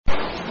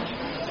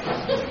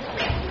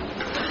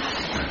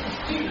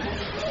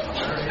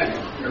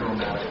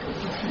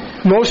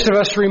Most of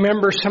us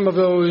remember some of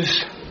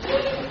those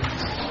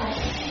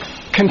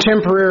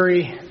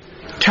contemporary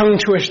tongue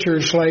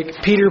twisters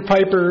like Peter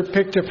Piper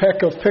picked a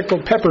peck of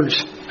pickled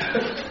peppers.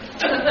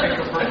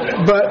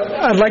 But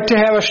I'd like to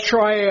have us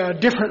try a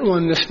different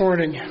one this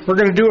morning. We're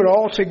going to do it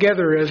all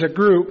together as a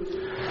group.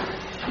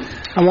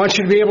 I want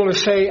you to be able to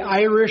say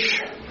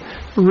Irish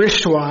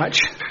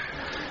wristwatch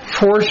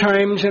 4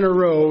 times in a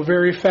row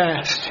very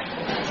fast.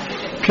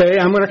 Okay,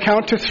 I'm going to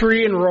count to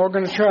 3 and we're all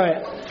going to try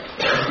it.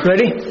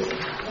 Ready?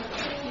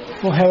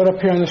 We'll have it up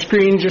here on the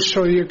screen just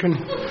so you can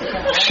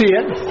see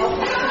it.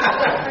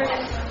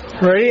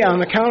 Ready? On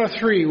the count of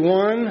 3.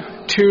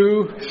 1,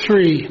 2,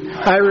 3.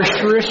 Irish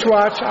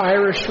wristwatch,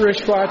 Irish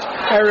wristwatch,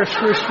 Irish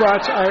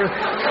wristwatch, Irish.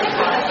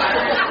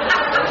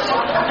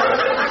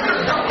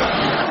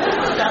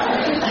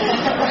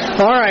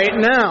 All right,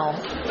 now,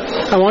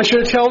 I want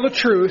you to tell the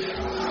truth.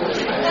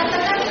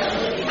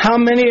 How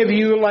many of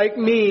you, like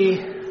me,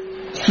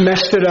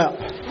 messed it up?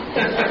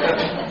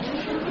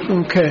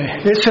 Okay,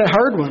 it's a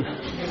hard one.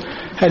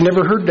 I'd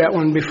never heard that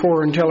one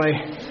before until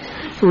I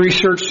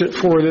researched it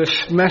for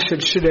this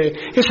message today.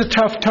 It's a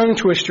tough tongue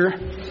twister.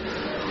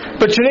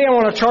 But today I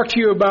want to talk to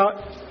you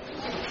about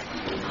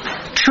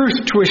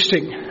truth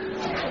twisting.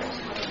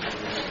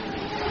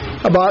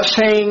 About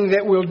saying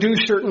that we'll do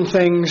certain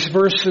things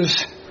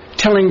versus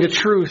telling the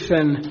truth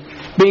and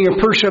being a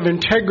person of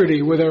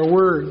integrity with our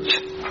words.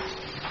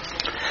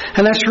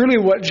 And that's really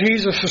what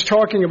Jesus is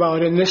talking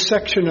about in this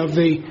section of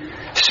the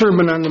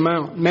Sermon on the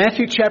Mount.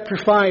 Matthew chapter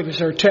 5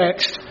 is our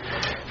text,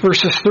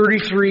 verses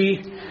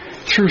 33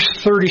 through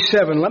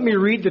 37. Let me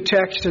read the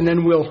text and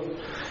then we'll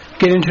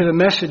get into the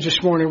message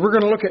this morning. We're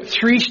going to look at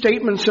 3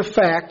 statements of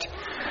fact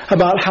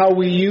about how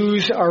we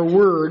use our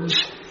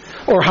words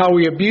or how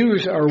we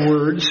abuse our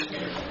words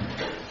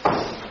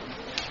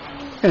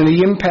and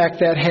the impact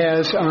that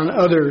has on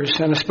others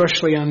and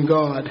especially on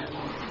God.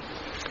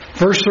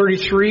 Verse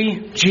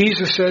 33,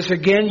 Jesus says,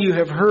 "Again you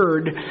have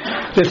heard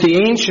that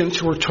the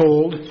ancients were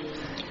told,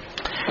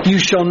 'You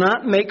shall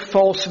not make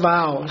false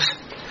vows,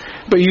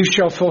 but you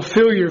shall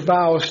fulfill your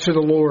vows to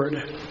the Lord.'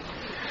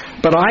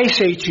 But I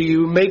say to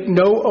you, make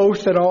no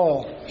oath at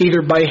all,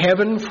 either by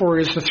heaven, for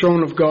it is the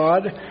throne of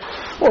God,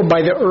 or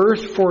by the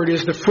earth, for it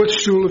is the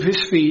footstool of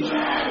his feet,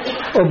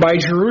 or by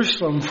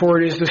Jerusalem, for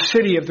it is the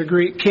city of the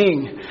great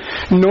King.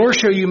 Nor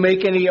shall you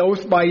make any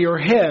oath by your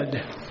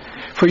head,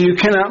 for you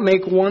cannot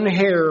make one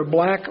hair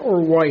black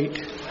or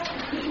white.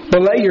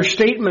 But let your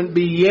statement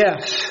be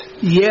yes,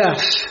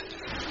 yes,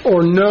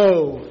 or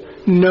no,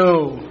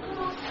 no.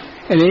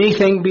 And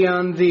anything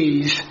beyond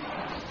these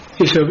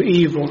is of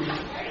evil."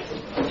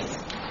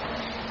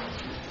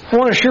 I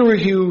want to share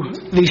with you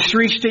these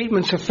 3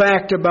 statements of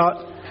fact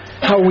about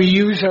how we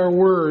use our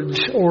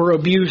words or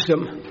abuse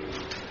them.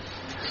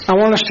 I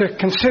want us to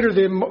consider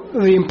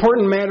the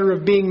important matter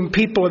of being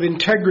people of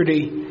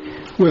integrity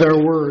with our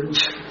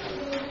words.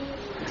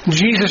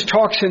 Jesus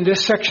talks in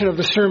this section of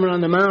the Sermon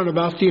on the Mount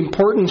about the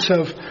importance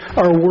of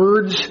our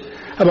words,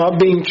 about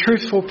being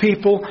truthful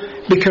people,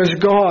 because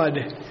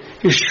God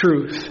is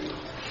truth.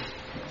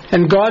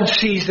 And God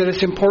sees that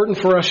it's important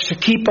for us to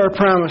keep our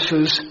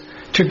promises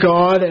to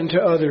God and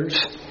to others.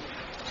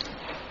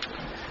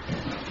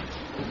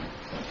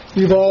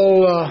 You've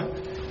all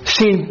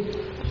seen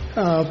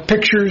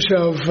pictures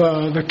of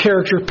the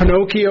character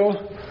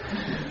Pinocchio.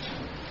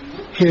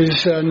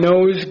 His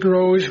nose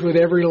grows with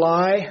every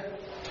lie.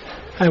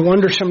 I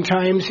wonder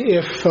sometimes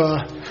if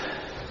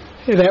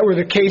that were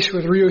the case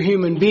with real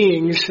human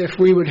beings, if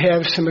we would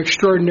have some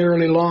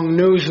extraordinarily long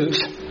noses.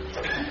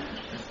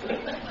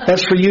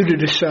 That's for you to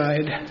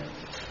decide.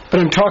 But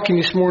I'm talking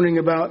this morning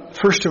about,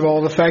 first of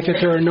all, the fact that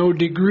there are no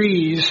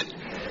degrees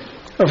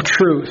of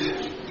truth.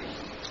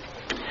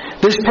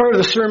 This part of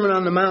the Sermon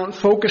on the Mount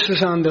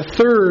focuses on the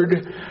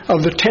 3rd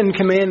of the 10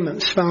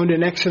 commandments found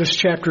in Exodus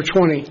chapter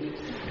 20.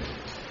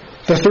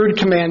 The 3rd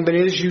commandment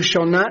is, "You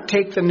shall not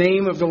take the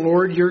name of the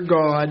Lord your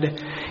God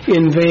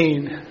in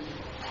vain."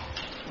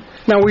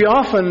 Now, we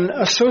often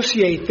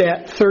associate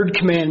that 3rd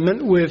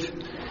commandment with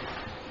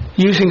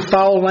using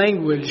foul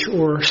language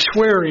or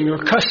swearing or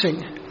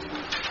cussing.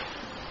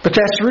 But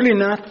that's really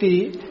not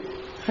the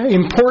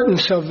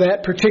importance of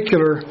that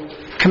particular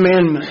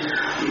commandment.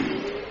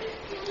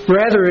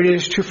 Rather, it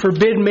is to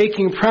forbid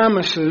making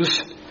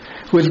promises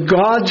with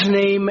God's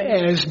name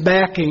as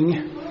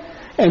backing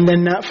and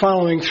then not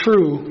following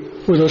through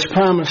with those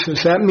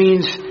promises. That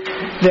means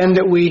then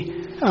that we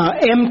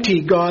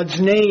empty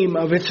God's name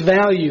of its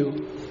value,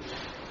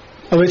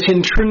 of its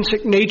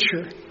intrinsic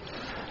nature.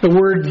 The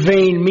word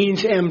vain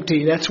means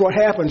empty. That's what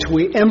happens.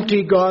 We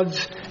empty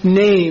God's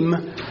name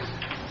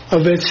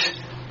of its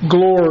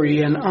glory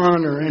and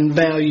honor and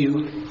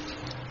value.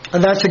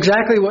 And that's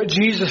exactly what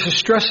Jesus is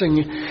stressing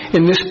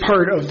in this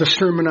part of the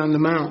Sermon on the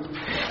Mount.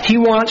 He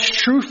wants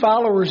true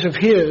followers of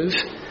His,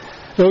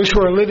 those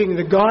who are living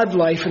the God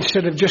life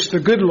instead of just the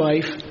good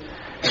life,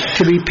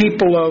 to be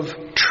people of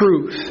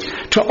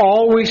truth, to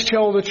always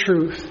tell the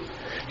truth,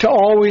 to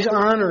always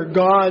honor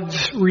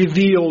God's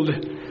revealed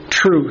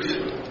truth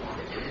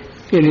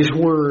in His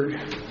Word.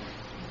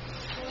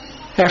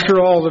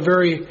 After all, the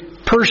very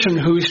person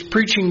who's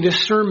preaching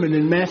this sermon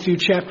in Matthew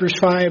chapters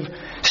 5,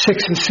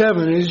 6, and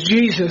 7 is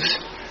Jesus,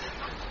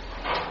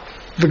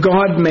 the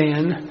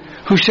God-man,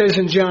 who says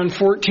in John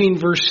 14,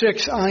 verse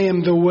 6, I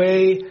am the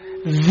way,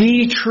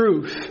 the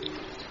truth,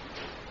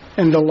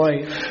 and the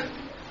life.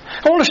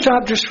 I want to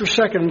stop just for a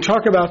second and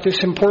talk about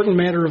this important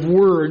matter of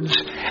words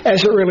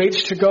as it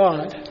relates to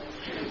God.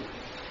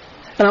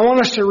 And I want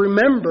us to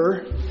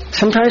remember,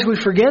 sometimes we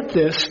forget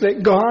this,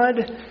 that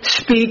God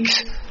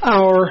speaks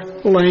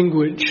our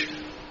language.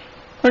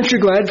 Aren't you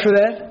glad for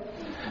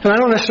that? And I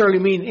don't necessarily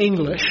mean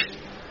English,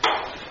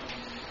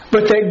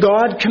 but that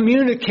God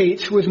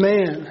communicates with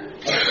man.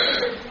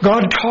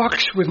 God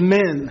talks with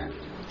men.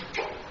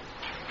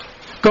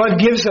 God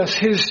gives us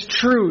His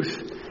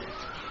truth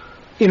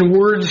in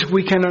words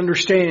we can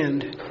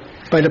understand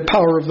by the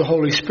power of the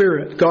Holy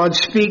Spirit. God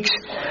speaks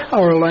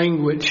our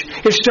language.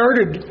 It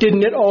started,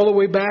 didn't it, all the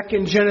way back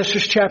in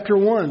Genesis chapter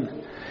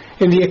 1,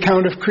 in the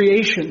account of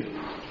creation.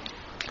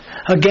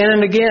 Again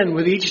and again,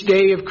 with each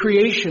day of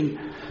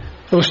creation,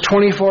 those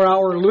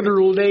 24-hour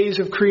literal days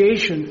of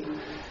creation,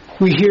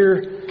 we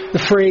hear the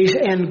phrase,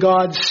 and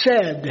God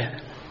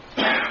said,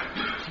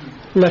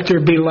 let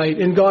there be light.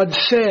 And God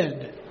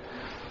said,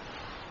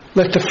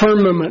 let the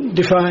firmament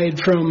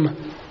divide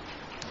from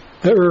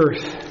the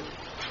earth.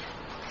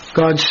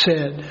 God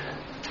said.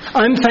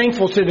 I'm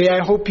thankful today,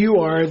 I hope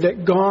you are,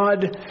 that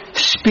God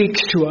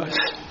speaks to us.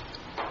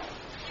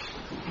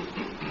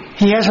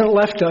 He hasn't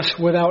left us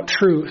without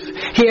truth.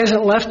 He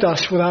hasn't left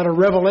us without a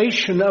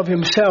revelation of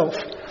Himself,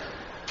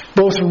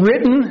 both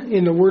written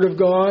in the Word of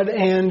God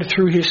and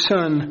through His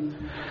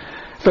Son,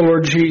 the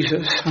Lord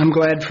Jesus. I'm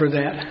glad for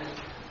that.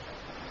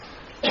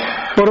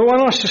 What I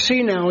want us to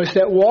see now is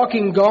that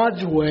walking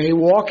God's way,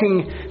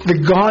 walking the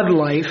God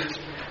life,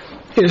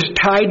 is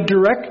tied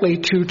directly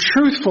to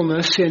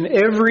truthfulness in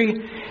every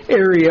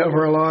area of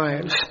our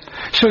lives.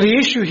 So the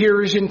issue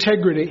here is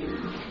integrity.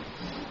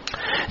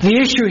 The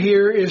issue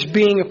here is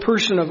being a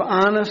person of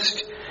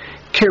honest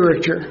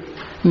character,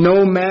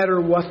 no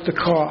matter what the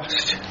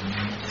cost.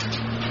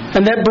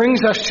 And that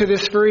brings us to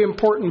this very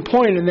important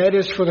point, and that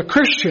is for the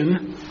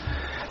Christian,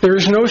 there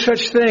is no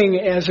such thing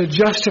as a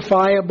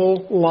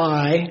justifiable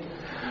lie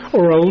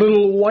or a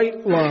little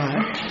white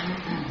lie.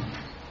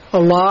 A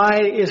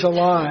lie is a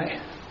lie.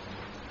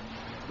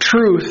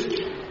 Truth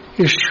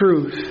is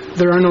truth.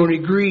 There are no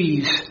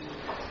degrees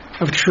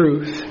of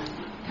truth.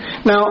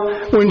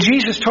 Now, when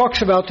Jesus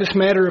talks about this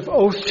matter of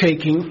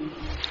oath-taking,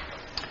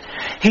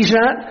 He's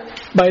not,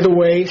 by the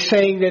way,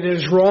 saying that it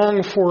is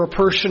wrong for a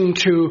person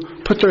to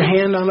put their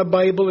hand on a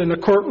Bible in a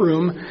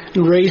courtroom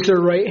and raise their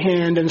right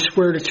hand and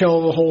swear to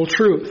tell the whole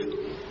truth.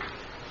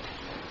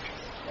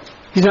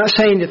 He's not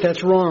saying that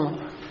that's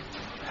wrong.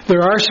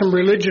 There are some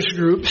religious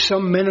groups,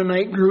 some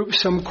Mennonite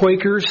groups, some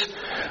Quakers,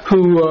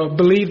 who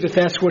believe that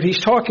that's what He's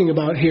talking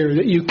about here,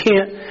 that you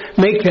can't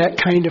make that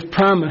kind of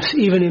promise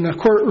even in a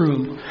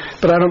courtroom.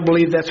 But I don't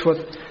believe that's what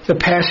the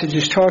passage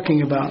is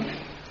talking about.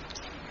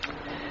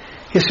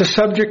 It's a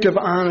subject of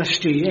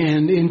honesty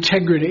and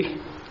integrity.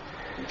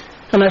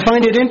 And I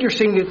find it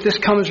interesting that this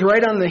comes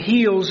right on the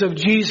heels of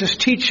Jesus'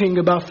 teaching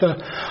about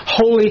the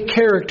holy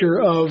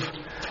character of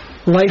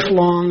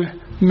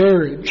lifelong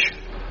marriage.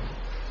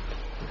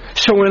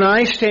 So when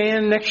I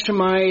stand next to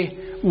my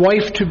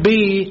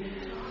wife-to-be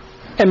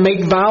and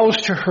make vows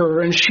to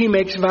her, and she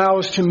makes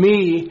vows to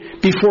me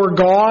before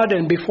God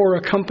and before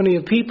a company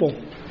of people,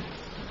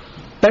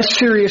 that's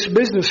serious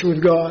business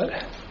with God.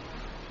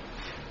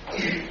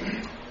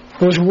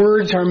 Those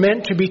words are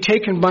meant to be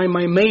taken by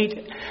my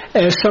mate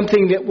as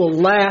something that will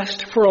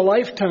last for a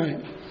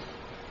lifetime,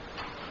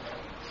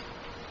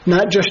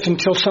 not just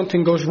until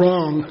something goes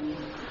wrong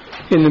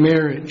in the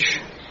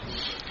marriage.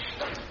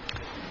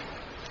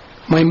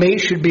 My mate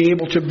should be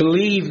able to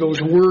believe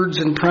those words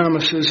and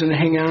promises and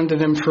hang on to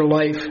them for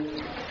life.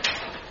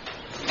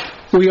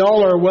 We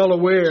all are well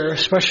aware,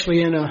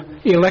 especially in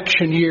an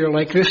election year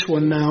like this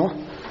one now,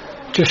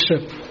 just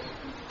a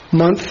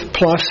month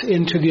plus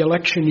into the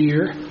election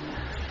year,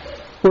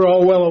 we're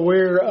all well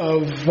aware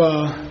of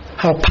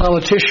how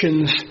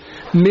politicians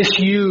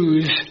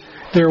misuse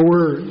their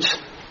words.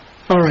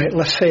 All right,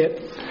 let's say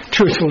it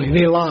truthfully.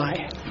 They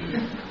lie.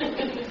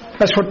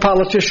 That's what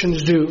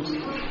politicians do,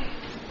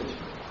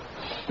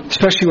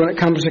 especially when it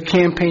comes to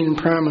campaign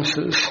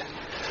promises.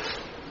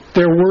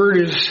 Their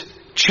word is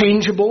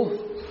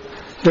changeable.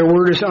 Their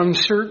word is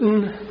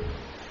uncertain.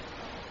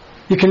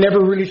 You can never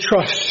really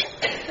trust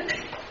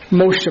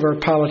most of our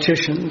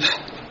politicians.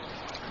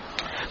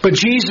 But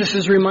Jesus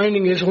is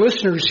reminding His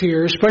listeners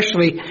here,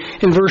 especially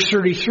in verse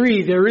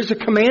 33, there is a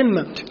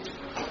commandment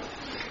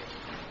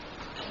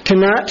to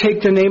not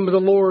take the name of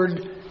the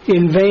Lord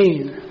in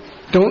vain.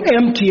 Don't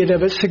empty it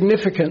of its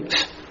significance.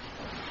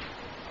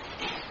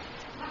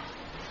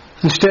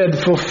 Instead,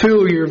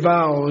 fulfill your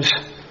vows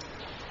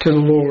to the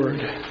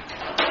Lord.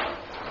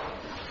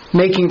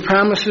 Making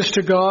promises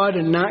to God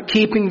and not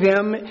keeping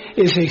them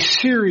is a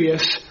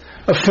serious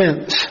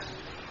offense.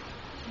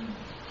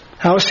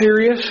 How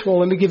serious? Well,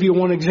 let me give you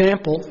one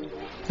example.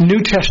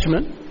 New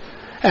Testament,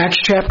 Acts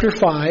chapter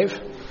 5.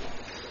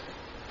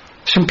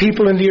 Some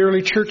people in the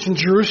early church in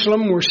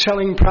Jerusalem were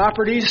selling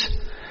properties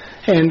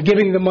and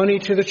giving the money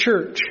to the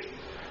church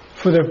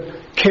for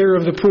the care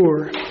of the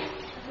poor.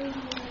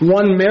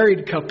 One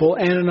married couple,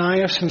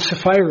 Ananias and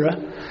Sapphira,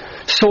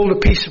 sold a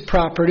piece of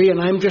property,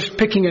 and I'm just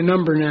picking a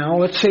number now.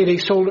 Let's say they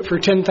sold it for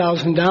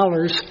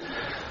 $10,000.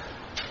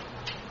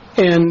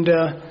 And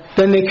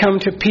then they come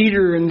to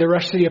Peter and the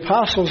rest of the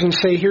apostles and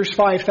say, here's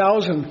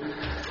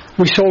 $5,000.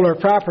 We sold our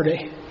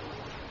property.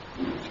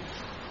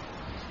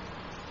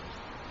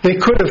 They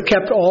could have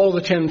kept all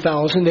the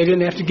 $10,000. They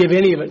didn't have to give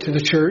any of it to the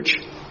church.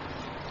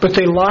 But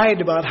they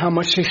lied about how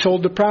much they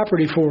sold the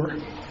property for.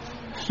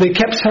 They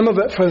kept some of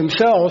it for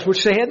themselves,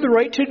 which they had the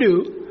right to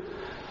do.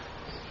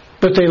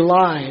 But they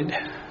lied.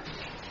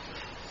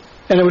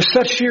 And it was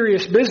such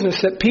serious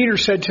business that Peter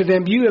said to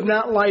them, you have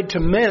not lied to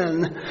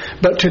men,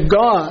 but to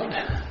God.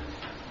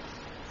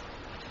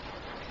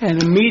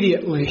 And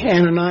immediately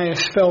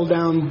Ananias fell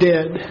down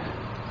dead.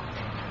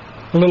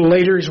 A little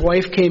later his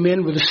wife came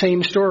in with the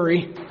same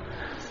story.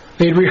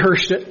 They'd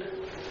rehearsed it.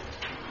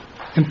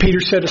 And Peter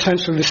said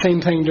essentially the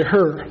same thing to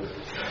her.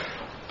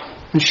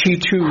 And she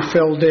too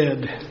fell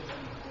dead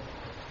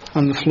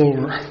on the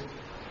floor.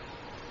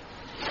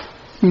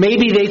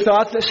 Maybe they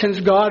thought that since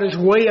God is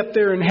way up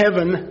there in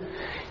heaven,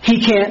 He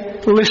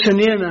can't listen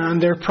in on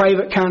their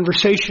private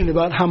conversation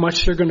about how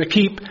much they're going to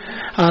keep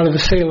out of the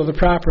sale of the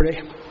property.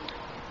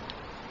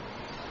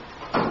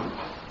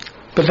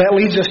 But that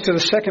leads us to the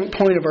second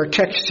point of our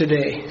text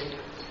today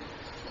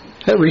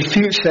that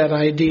refutes that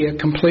idea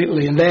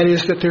completely, and that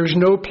is that there's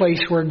no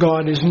place where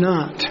God is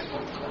not.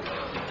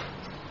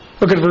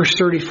 Look at verse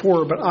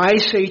 34. But I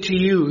say to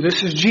you,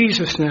 this is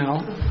Jesus now,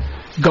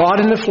 God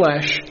in the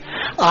flesh,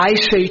 I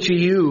say to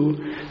you,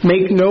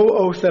 make no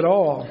oath at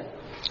all,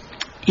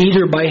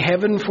 either by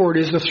heaven, for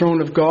it is the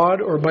throne of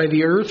God, or by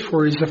the earth,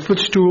 for it is the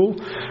footstool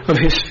of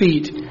His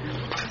feet,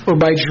 or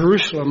by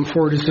Jerusalem,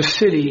 for it is the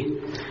city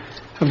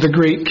of the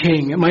great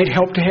King. It might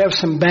help to have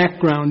some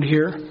background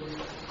here.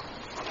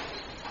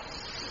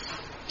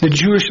 The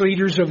Jewish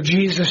leaders of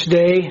Jesus'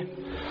 day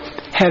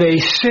had a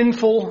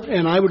sinful,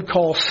 and I would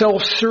call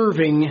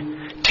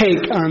self-serving,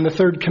 take on the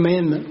third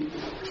commandment.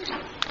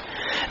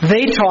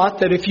 They taught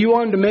that if you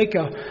wanted to make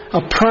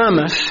a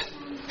promise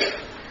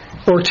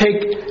or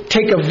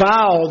take a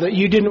vow that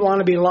you didn't want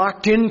to be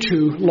locked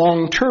into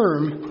long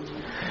term,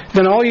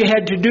 then all you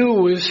had to do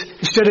was,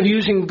 instead of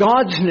using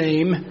God's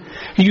name,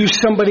 use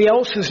somebody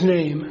else's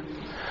name.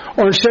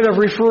 Or instead of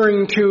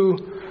referring to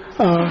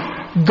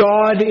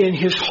God in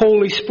His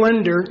holy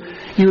splendor,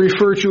 you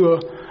refer to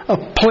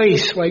a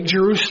place like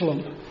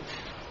Jerusalem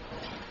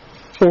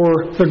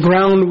or the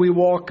ground we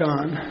walk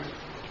on.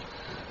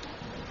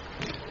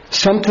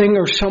 Something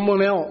or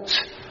someone else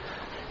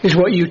is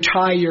what you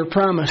tie your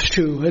promise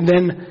to. And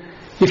then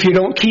if you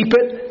don't keep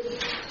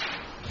it,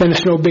 then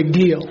it's no big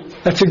deal.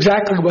 That's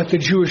exactly what the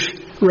Jewish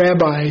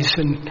rabbis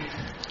and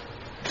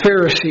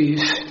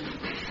Pharisees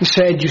and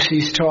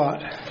Sadducees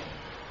taught.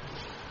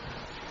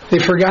 They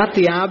forgot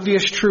the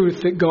obvious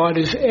truth that God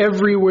is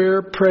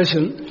everywhere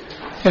present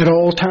at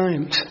all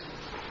times.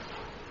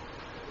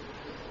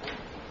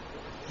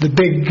 The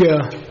big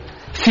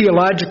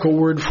theological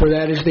word for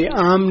that is the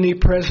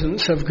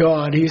omnipresence of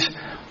God. He's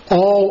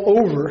all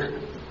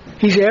over.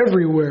 He's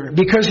everywhere.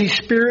 Because He's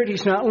Spirit,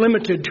 He's not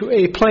limited to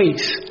a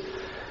place.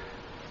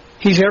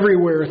 He's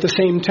everywhere at the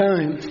same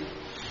time.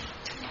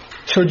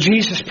 So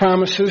Jesus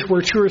promises,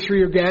 where two or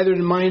three are gathered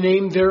in my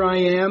name, there I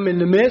am in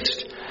the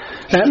midst.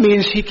 That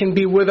means He can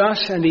be with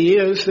us, and He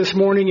is this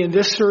morning in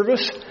this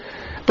service.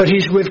 But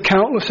He's with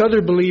countless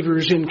other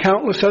believers in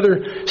countless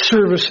other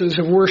services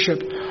of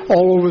worship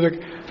all over the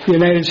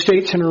United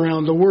States and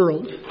around the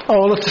world,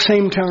 all at the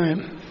same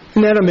time.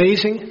 Isn't that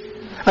amazing?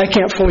 I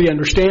can't fully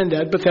understand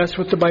that, but that's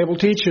what the Bible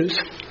teaches.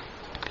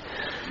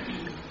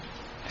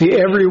 The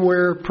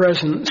everywhere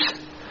presence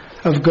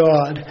of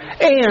God.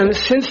 And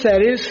since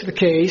that is the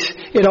case,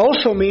 it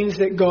also means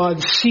that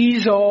God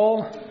sees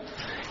all,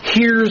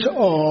 hears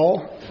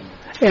all,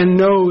 and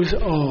knows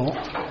all.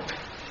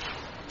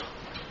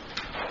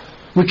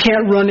 We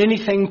can't run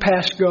anything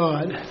past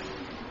God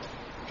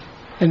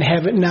and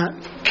have it not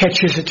catch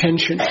His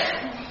attention.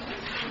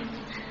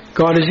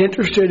 God is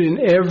interested in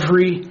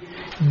every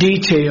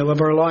detail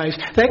of our lives.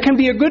 That can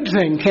be a good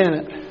thing, can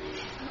it?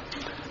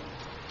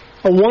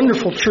 A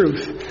wonderful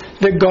truth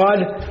that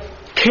God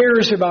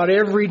cares about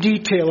every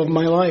detail of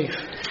my life.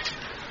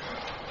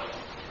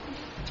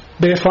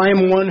 But if I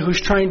am one who's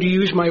trying to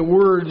use my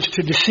words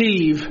to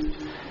deceive,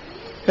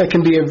 that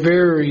can be a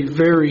very,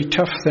 very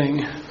tough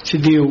thing to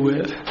deal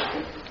with.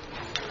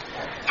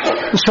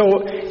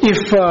 So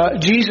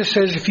if Jesus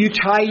says, if you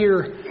tie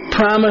your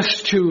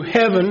promise to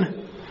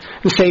heaven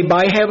and say,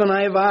 by heaven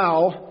I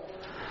vow,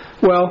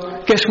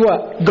 well, guess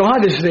what?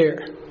 God is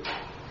there.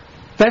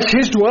 That's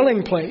His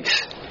dwelling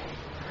place.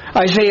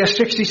 Isaiah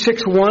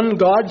 66:1,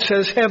 God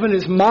says, heaven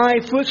is my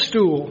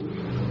footstool,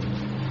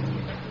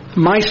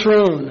 my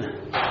throne.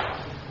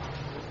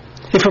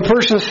 If a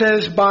person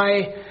says,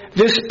 by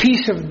this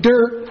piece of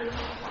dirt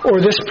or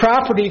this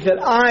property that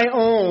I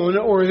own,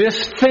 or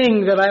this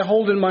thing that I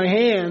hold in my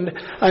hand,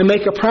 I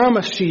make a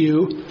promise to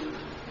you,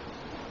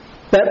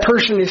 that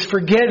person is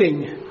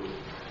forgetting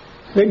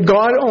that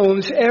God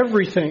owns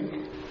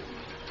everything.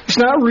 It's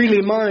not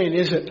really mine,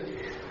 is it?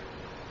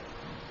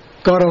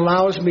 God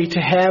allows me to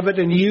have it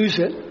and use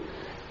it.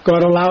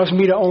 God allows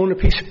me to own a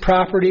piece of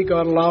property.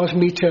 God allows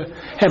me to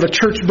have a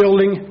church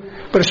building.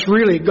 But it's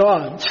really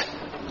God's.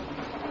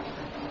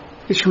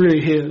 It's really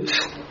His.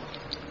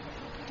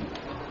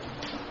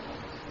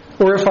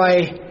 Or if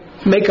I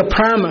make a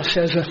promise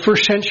as a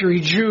first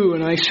century Jew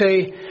and I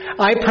say,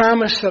 I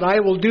promise that I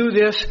will do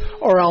this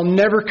or I'll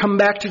never come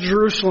back to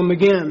Jerusalem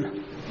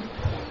again.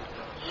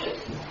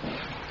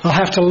 I'll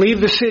have to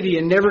leave the city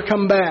and never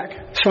come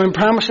back. So I'm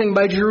promising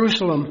by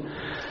Jerusalem.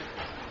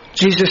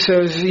 Jesus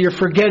says, you're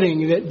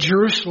forgetting that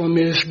Jerusalem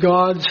is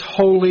God's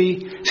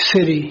holy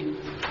city.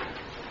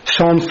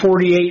 Psalm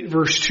 48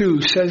 verse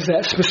 2 says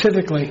that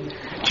specifically.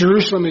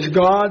 Jerusalem is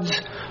God's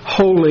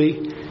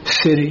holy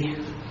city.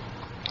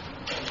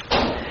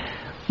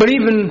 But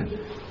even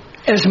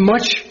as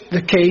much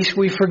the case,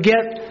 we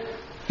forget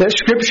that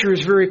Scripture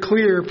is very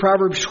clear.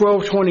 Proverbs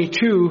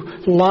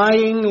 12:22,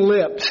 lying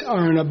lips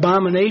are an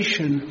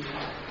abomination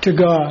to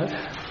God.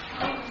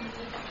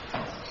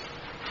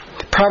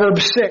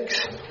 Proverbs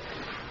 6,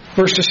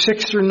 verses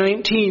 6 through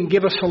 19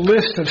 give us a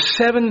list of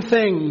 7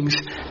 things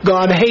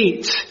God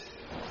hates.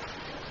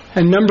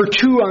 And number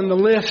 2 on the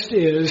list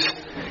is,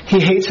 He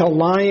hates a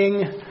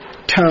lying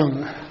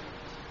tongue.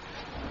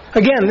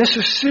 Again, this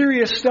is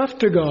serious stuff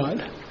to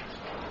God.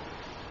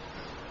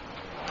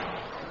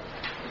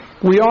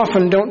 We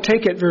often don't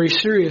take it very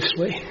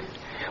seriously.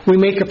 We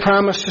make a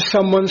promise to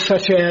someone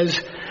such as,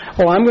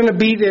 I'm going to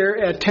be there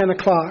at 10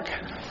 o'clock.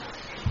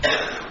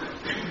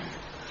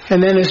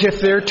 And then as if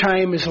their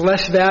time is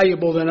less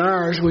valuable than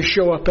ours, we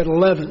show up at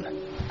 11.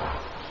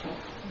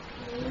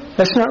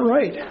 That's not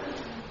right.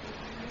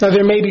 Now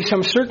there may be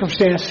some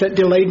circumstance that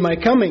delayed my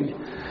coming.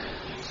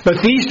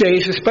 But these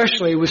days,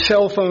 especially with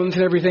cell phones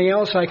and everything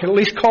else, I can at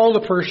least call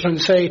the person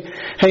and say,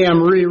 hey,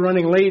 I'm really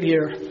running late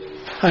here.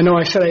 I know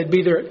I said I'd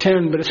be there at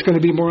 10, but it's going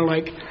to be more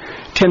like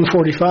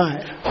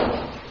 10:45.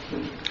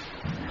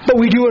 But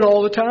we do it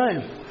all the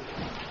time.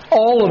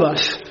 All of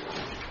us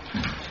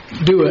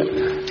do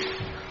it.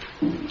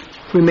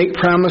 We make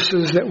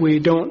promises that we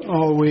don't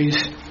always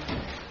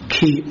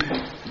keep.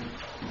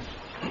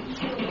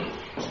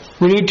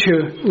 We need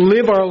to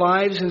live our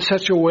lives in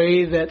such a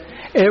way that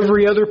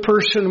every other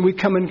person we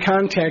come in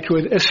contact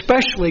with,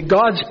 especially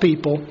God's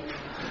people,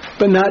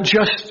 but not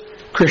just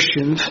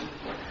Christians,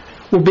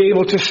 will be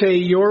able to say,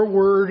 your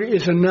word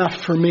is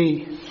enough for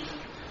me.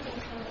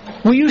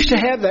 We used to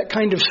have that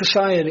kind of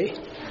society.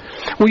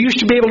 We used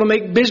to be able to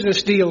make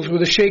business deals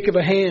with a shake of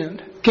a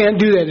hand. Can't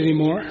do that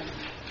anymore.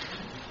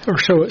 Or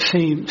so it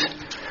seems.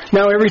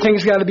 Now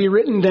everything's got to be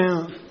written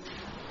down.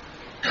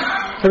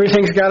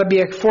 Everything's got to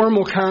be a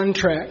formal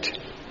contract.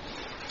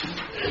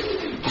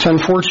 It's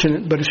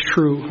unfortunate, but it's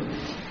true.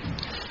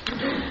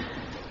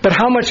 But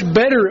how much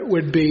better it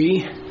would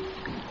be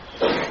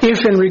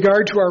if in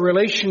regard to our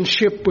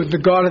relationship with the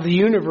God of the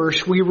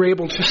universe, we were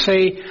able to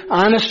say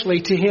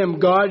honestly to Him,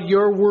 God,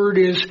 your word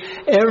is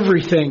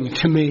everything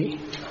to me.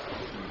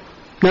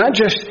 Not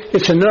just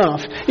it's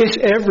enough, it's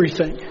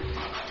everything.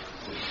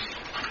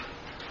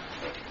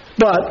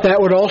 But that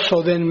would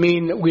also then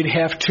mean that we'd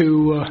have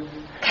to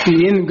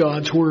be in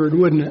God's word,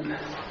 wouldn't it?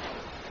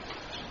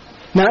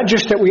 Not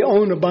just that we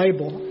own a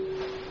Bible,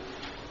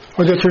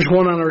 or that there's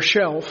one on our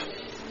shelf,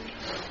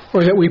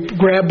 or that we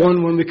grab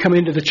one when we come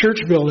into the church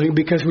building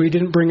because we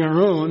didn't bring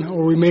our own,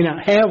 or we may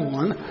not have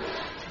one.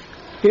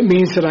 It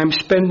means that I'm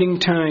spending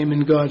time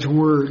in God's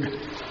Word.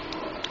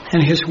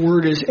 And His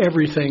Word is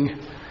everything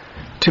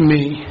to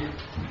me.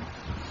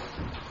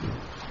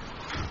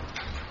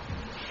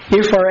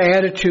 If our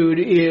attitude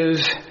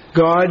is,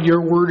 God,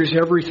 your Word is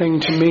everything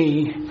to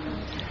me,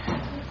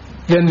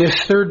 then this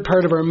third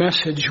part of our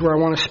message, where I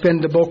want to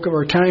spend the bulk of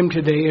our time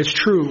today, is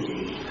true.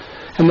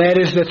 And that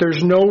is that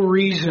there's no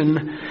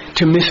reason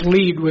to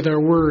mislead with our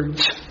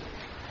words.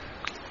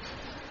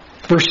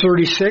 Verse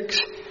 36,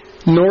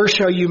 nor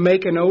shall you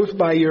make an oath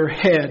by your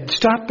head.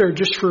 Stop there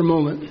just for a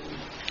moment.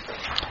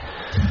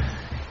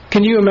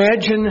 Can you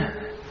imagine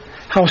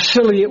how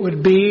silly it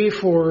would be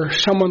for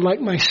someone like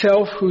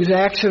myself who's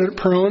accident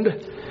prone,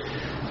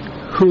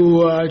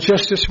 who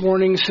just this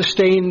morning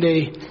sustained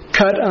a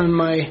cut on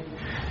my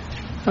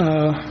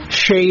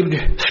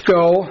shaved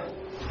skull.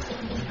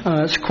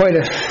 It's quite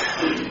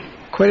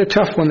a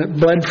tough one that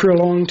bled for a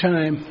long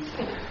time.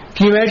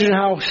 Can you imagine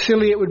how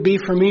silly it would be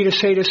for me to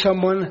say to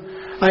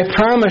someone, I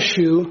promise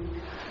you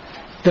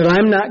that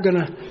I'm not going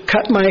to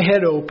cut my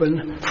head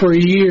open for a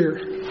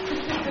year.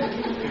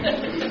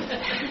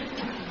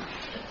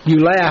 You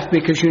laugh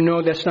because you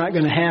know that's not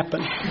going to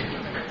happen.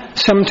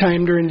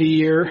 Sometime during the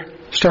year,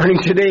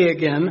 starting today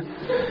again,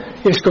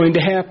 it's going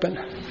to happen.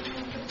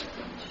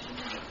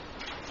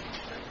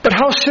 But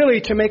how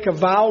silly to make a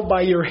vow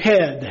by your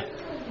head.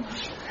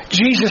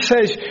 Jesus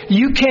says,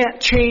 you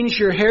can't change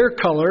your hair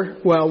color.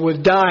 Well,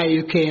 with dye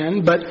you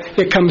can, but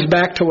it comes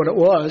back to what it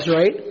was,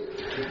 right?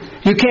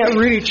 You can't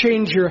really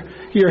change your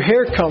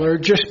hair color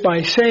just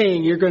by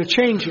saying you're going to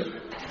change it.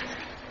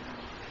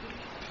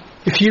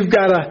 If you've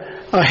got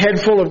a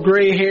head full of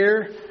gray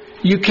hair,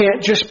 you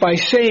can't just by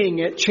saying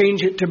it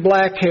change it to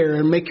black hair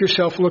and make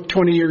yourself look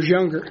 20 years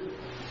younger.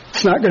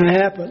 It's not going to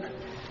happen.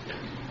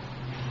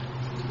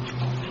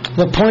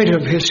 The point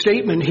of his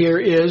statement here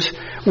is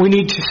we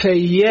need to say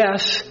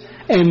yes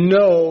and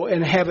no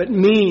and have it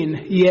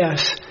mean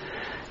yes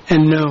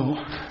and no.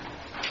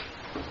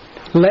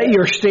 Let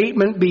your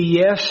statement be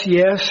yes,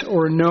 yes,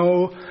 or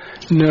no,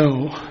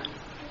 no.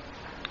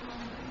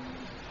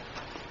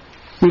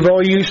 We've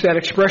all used that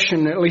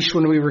expression, at least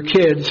when we were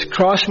kids.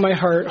 Cross my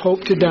heart,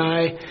 hope to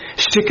die,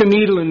 stick a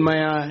needle in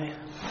my eye.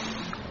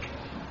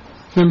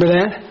 Remember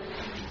that?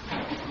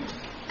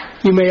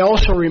 You may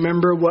also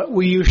remember what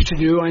we used to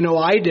do. I know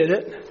I did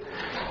it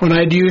when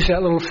I'd use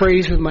that little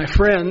phrase with my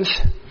friends.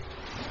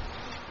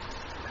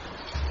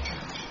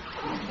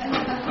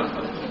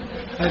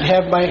 I'd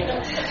have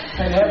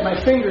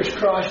my fingers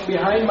crossed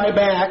behind my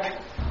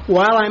back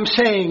while I'm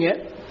saying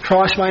it.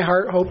 Cross my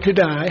heart, hope to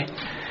die.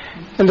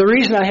 And the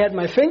reason I had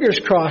my fingers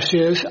crossed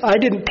is I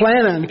didn't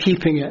plan on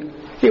keeping it.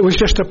 It was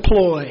just a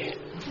ploy.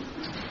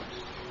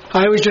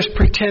 I was just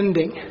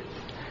pretending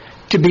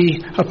to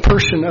be a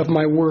person of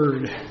my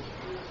word.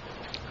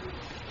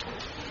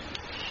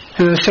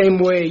 In the same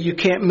way, you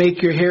can't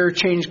make your hair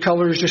change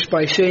colors just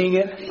by saying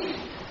it.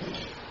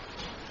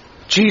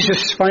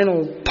 Jesus'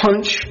 final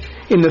punch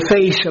in the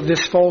face of this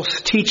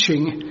false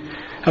teaching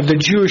of the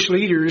Jewish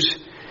leaders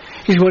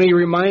is when he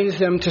reminds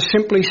them to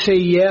simply say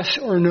yes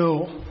or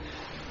no.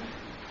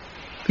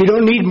 You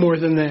don't need more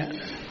than that.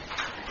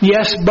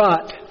 Yes,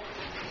 but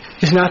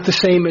is not the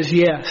same as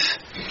yes.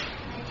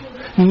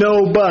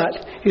 No,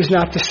 but is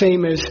not the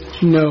same as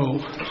no.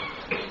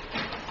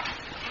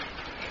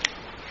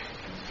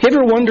 You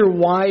ever wonder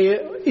why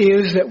it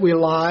is that we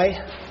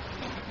lie?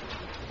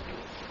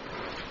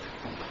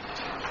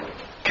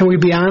 Can we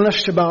be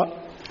honest about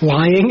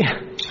lying?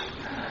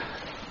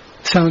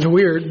 Sounds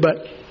weird,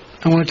 but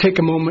I want to take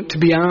a moment to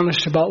be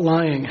honest about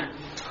lying.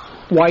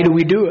 Why do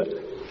we do it?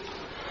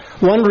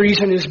 One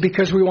reason is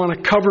because we want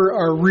to cover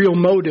our real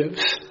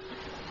motives.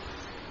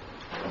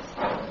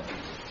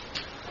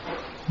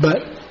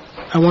 But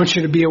I want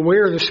you to be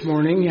aware this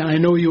morning, and I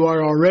know you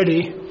are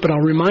already, but I'll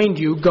remind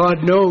you,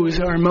 God knows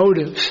our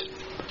motives.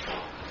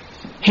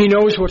 He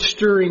knows what's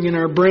stirring in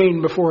our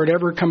brain before it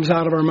ever comes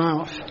out of our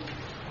mouth,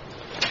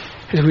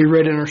 as we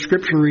read in our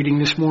scripture reading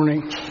this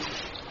morning.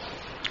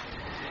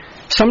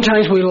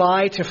 Sometimes we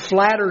lie to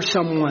flatter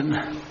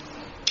someone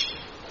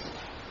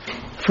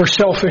for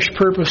selfish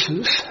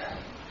purposes.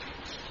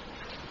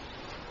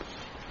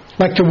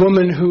 Like the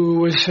woman who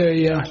was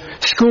a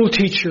school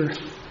teacher,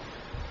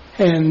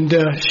 and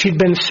she'd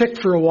been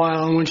sick for a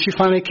while, and when she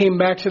finally came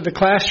back to the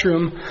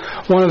classroom,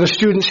 one of the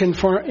students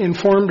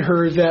informed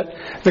her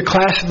that the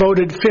class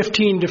voted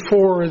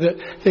 15-4 that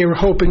they were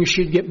hoping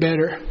she'd get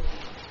better.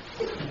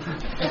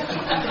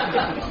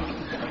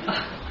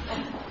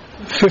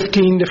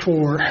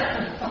 15-4.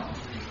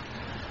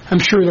 I'm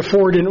sure the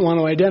 4 didn't want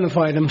to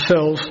identify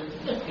themselves.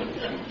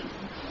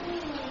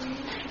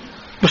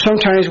 But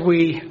sometimes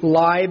we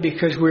lie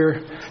because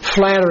we're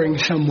flattering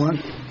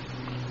someone.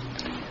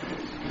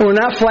 We're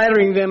not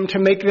flattering them to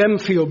make them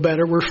feel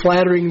better. We're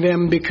flattering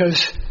them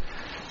because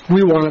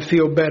we want to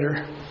feel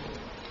better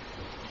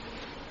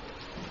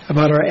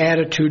about our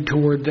attitude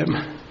toward them.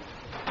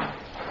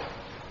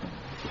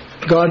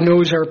 God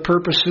knows our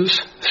purposes,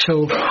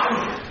 so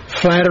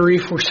flattery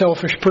for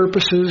selfish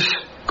purposes,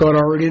 God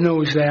already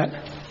knows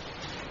that.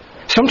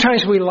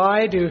 Sometimes we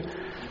lie to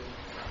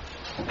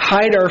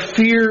hide our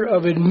fear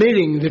of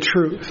admitting the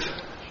truth.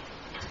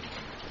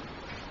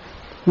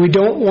 We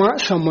don't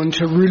want someone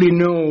to really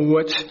know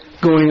what's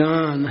going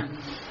on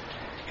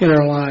in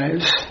our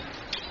lives.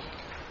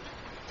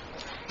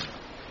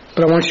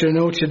 But I want you to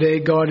know today,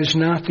 God is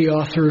not the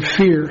author of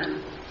fear.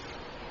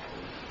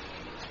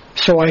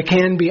 So I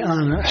can be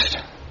honest,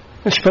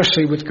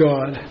 especially with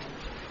God,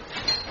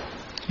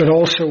 but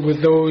also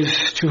with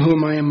those to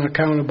whom I am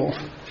accountable.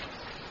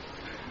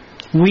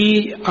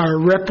 We are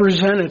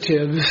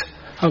representatives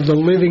of the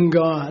living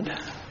God.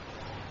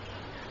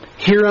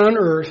 Here on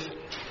earth,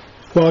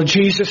 while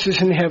Jesus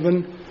is in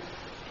heaven,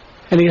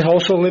 and He is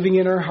also living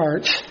in our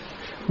hearts,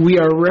 we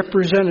are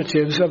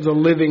representatives of the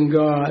living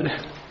God.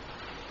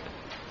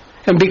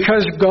 And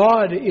because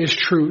God is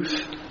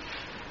truth,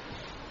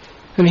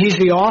 and He's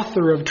the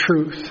author of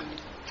truth,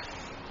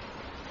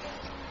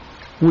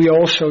 we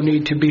also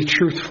need to be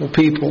truthful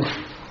people.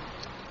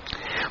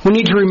 We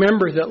need to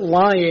remember that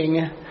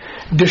lying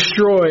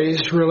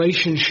destroys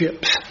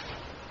relationships.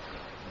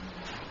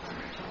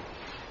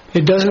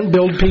 It doesn't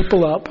build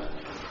people up.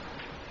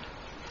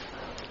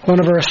 One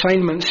of our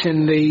assignments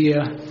in the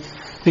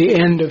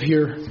end of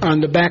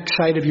on the back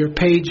side of your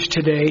page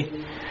today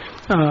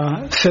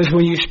says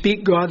when you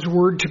speak God's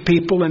word to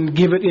people and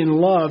give it in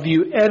love,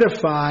 you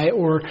edify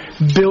or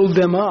build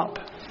them up.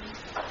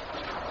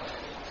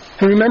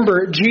 And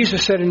remember,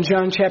 Jesus said in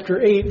John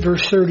chapter 8,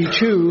 verse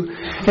 32,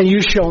 "And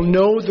you shall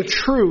know the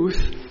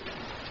truth,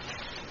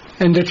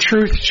 and the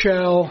truth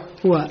shall,"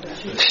 what?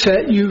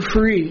 "Set you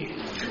free."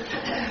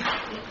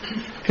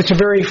 It's a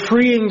very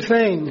freeing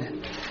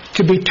thing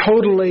to be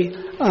totally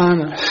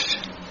honest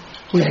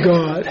with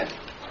God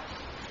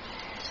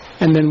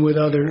and then with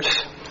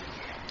others.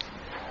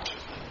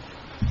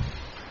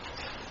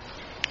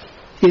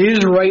 It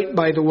is right,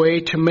 by the way,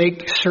 to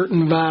make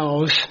certain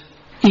vows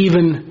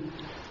even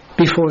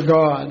before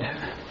God.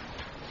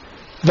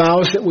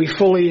 Vows that we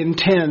fully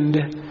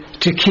intend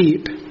to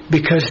keep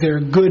because they're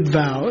good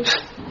vows.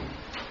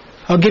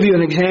 I'll give you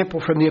an example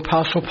from the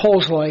Apostle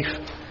Paul's life.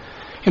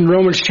 In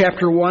Romans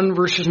chapter 1,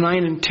 verses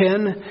 9 and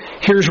 10,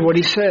 here's what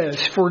he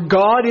says. "For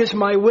God is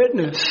my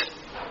witness."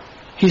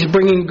 He's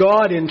bringing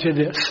God into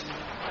this,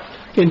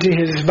 into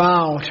his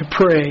vow to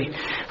pray.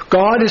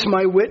 "God is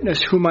my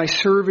witness, whom I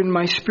serve in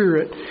my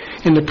spirit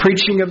in the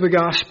preaching of the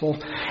gospel,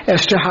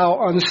 as to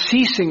how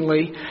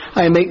unceasingly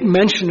I make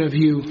mention of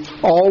you,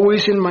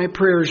 always in my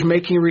prayers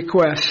making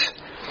requests,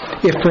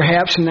 if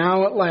perhaps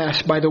now at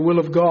last, by the will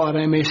of God,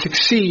 I may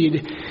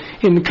succeed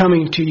in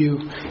coming to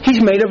you."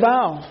 He's made a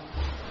vow,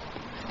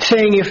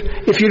 saying,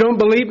 if you don't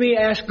believe me,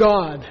 ask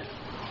God.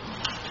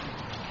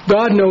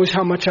 God knows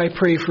how much I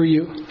pray for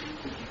you.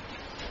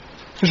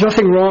 There's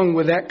nothing wrong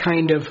with that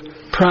kind of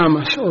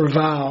promise or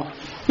vow,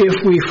 if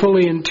we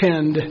fully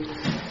intend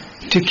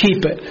to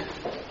keep it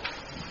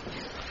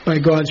by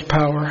God's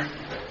power.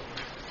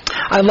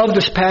 I love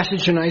this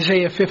passage in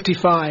Isaiah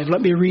 55.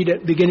 Let me read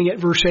it, beginning at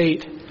verse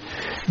 8.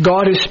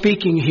 God is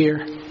speaking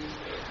here.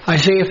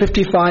 Isaiah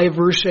 55,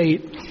 verse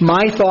 8.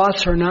 "My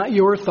thoughts are not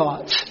your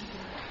thoughts,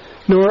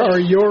 nor are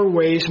your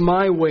ways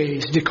my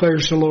ways,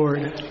 declares the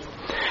Lord.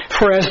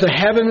 For as the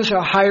heavens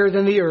are higher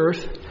than the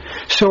earth,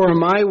 so are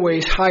my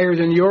ways higher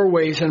than your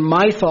ways, and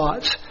my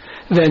thoughts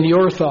than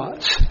your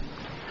thoughts.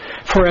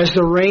 For as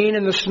the rain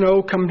and the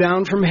snow come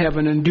down from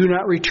heaven and do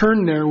not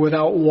return there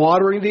without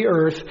watering the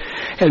earth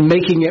and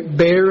making it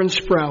bear and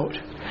sprout,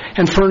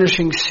 and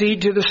furnishing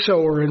seed to the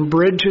sower and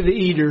bread to the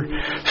eater,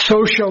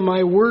 so shall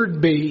my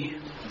word be,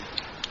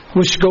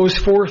 which goes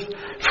forth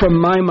from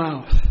my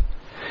mouth.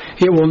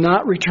 It will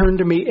not return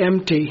to me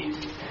empty,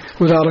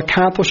 without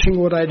accomplishing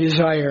what I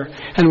desire,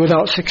 and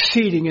without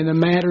succeeding in the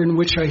matter in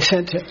which I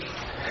sent it."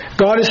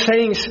 God is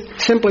saying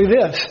simply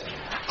this: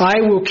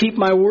 I will keep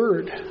my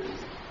word,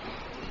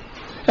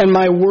 and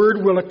my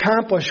word will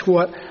accomplish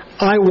what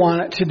I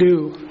want it to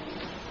do.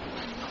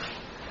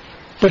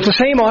 But the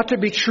same ought to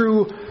be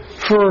true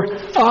for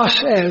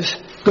us as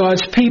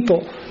God's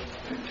people,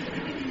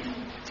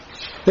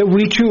 that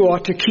we too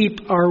ought to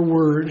keep our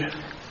word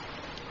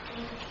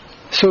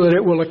so that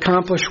it will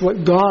accomplish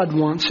what God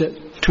wants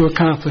it to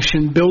accomplish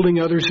in building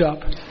others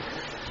up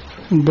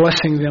and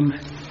blessing them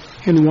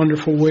in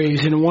wonderful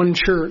ways. In one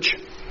church,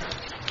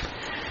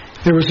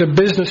 there was a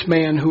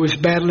businessman who was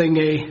battling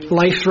a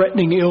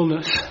life-threatening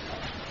illness.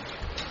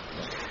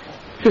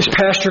 His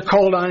pastor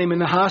called on him in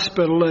the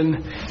hospital,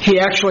 and he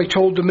actually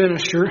told the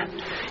minister,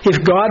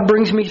 "If God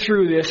brings me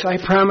through this, I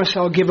promise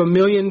I'll give $1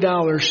 million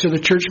to the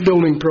church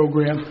building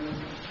program."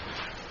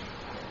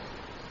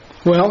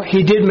 Well,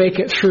 he did make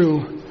it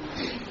through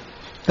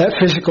that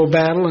physical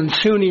battle, and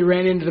soon he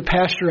ran into the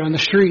pastor on the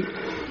street.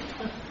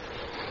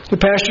 The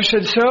pastor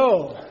said,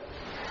 "So,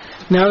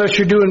 now that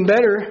you're doing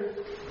better,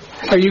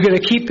 are you going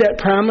to keep that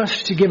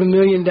promise to give $1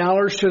 million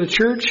to the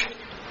church?"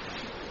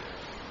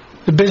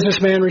 The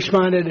businessman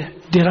responded,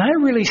 "Did I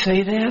really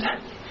say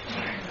that?"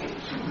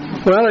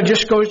 "Well, it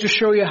just goes to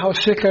show you how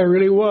sick I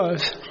really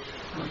was."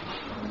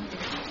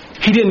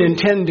 He didn't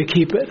intend to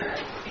keep it.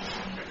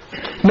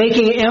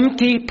 Making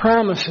empty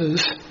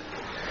promises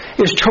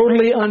is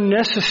totally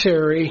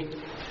unnecessary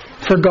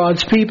for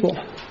God's people.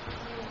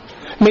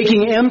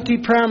 Making empty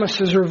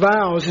promises or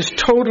vows is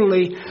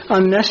totally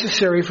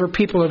unnecessary for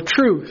people of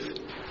truth,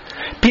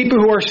 people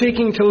who are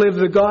seeking to live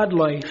the God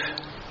life.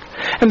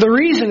 And the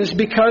reason is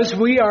because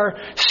we are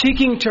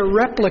seeking to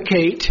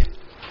replicate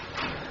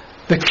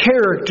the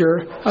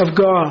character of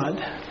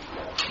God,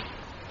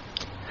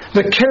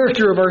 the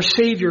character of our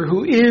Savior,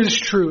 who is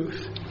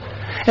truth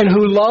and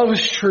who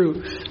loves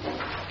truth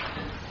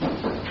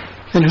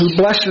and who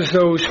blesses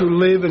those who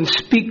live and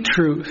speak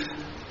truth.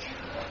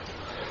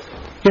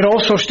 It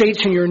also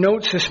states in your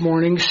notes this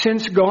morning,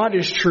 since God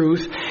is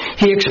truth,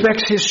 He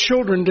expects His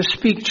children to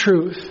speak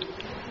truth.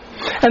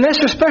 And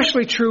that's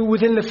especially true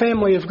within the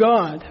family of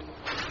God.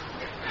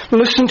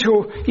 Listen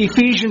to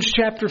Ephesians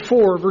chapter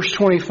 4, verse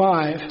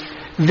 25.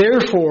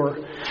 "Therefore,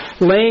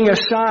 laying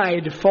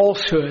aside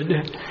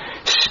falsehood,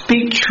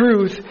 speak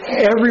truth,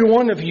 every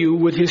one of you,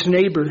 with his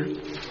neighbor.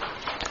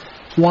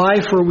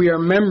 Why? For we are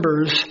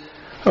members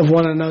of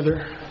one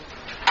another."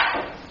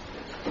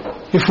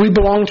 If we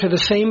belong to the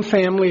same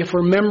family, if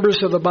we're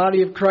members of the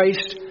body of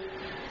Christ,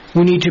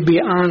 we need to be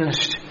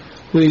honest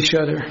with each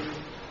other.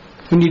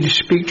 We need to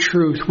speak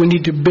truth. We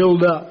need to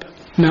build up,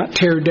 not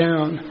tear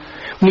down.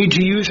 We need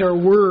to use our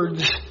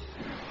words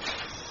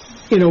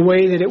in a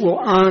way that it will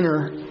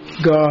honor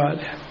God.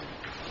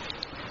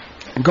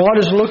 God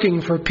is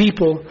looking for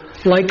people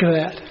like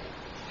that,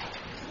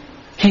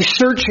 He's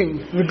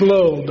searching the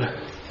globe.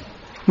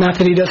 Not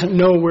that He doesn't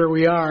know where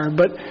we are,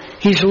 but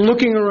He's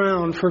looking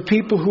around for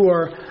people who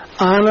are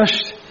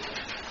honest,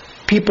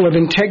 people of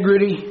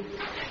integrity,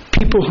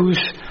 people whose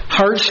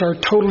hearts are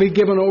totally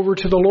given over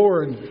to the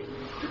Lord.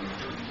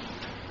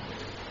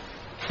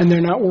 And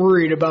they're not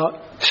worried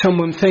about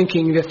someone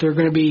thinking that they're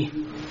going to be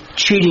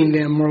cheating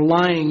them or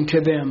lying to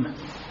them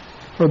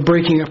or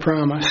breaking a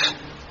promise.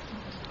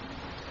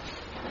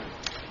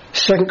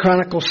 2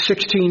 Chronicles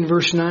 16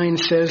 verse 9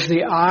 says,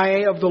 "The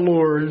eye of the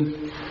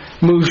Lord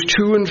moves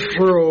to and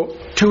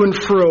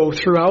fro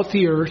throughout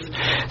the earth,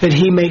 that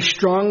He may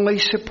strongly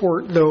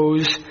support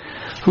those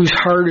whose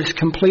heart is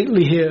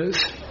completely His."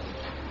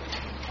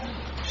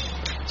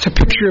 It's a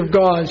picture of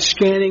God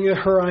scanning the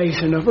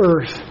horizon of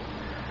earth,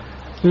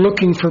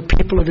 looking for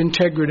people of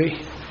integrity,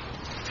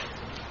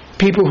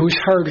 people whose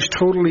heart is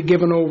totally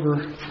given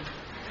over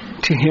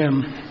to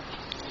Him.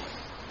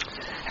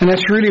 And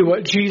that's really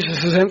what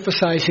Jesus is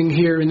emphasizing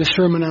here in the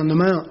Sermon on the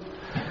Mount.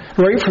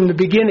 Right from the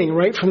beginning,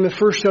 right from the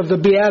first of the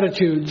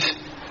Beatitudes,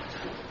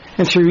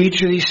 and through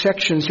each of these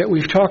sections that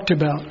we've talked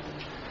about.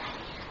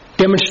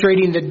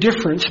 Demonstrating the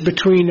difference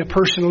between a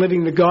person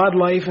living the God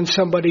life and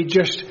somebody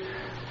just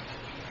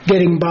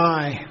getting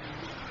by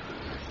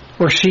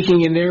or seeking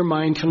in their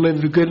mind to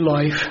live the good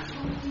life.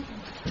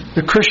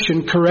 The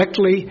Christian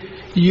correctly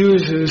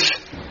uses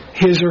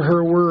his or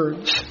her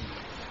words.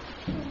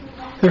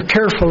 They're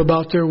careful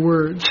about their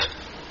words.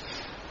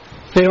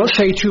 They don't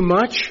say too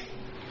much,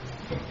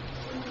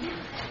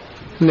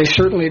 and they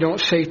certainly don't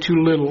say too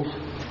little.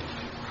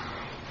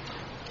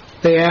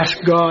 They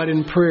ask God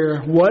in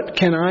prayer, what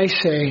can I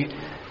say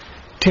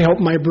to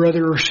help my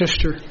brother or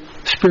sister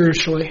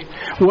spiritually?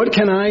 What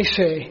can I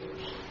say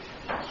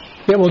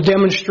that will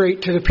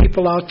demonstrate to the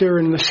people out there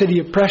in the city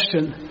of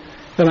Preston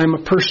that I'm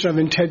a person of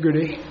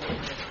integrity?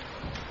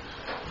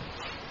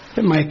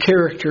 That my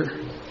character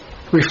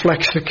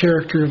reflects the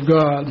character of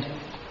God.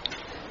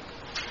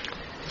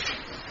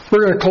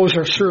 We're going to close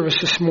our service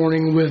this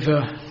morning with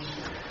a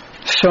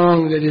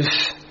song that is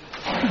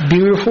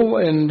beautiful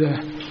and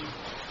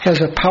has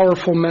a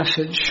powerful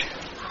message.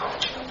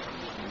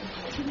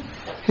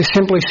 It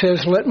simply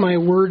says, "Let my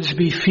words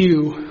be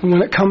few." And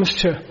when it comes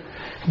to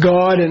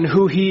God and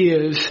who He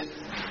is,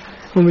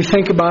 when we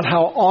think about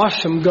how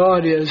awesome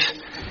God is,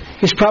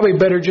 it's probably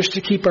better just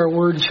to keep our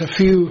words a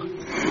few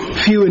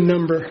in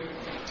number.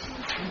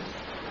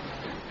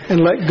 And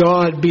let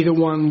God be the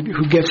one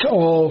who gets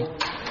all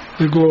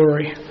the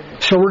glory.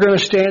 So we're going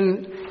to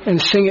stand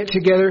and sing it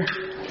together.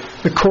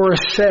 The chorus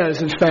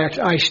says, in fact,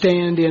 "I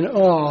stand in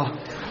awe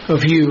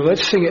of you."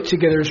 Let's sing it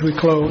together as we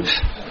close.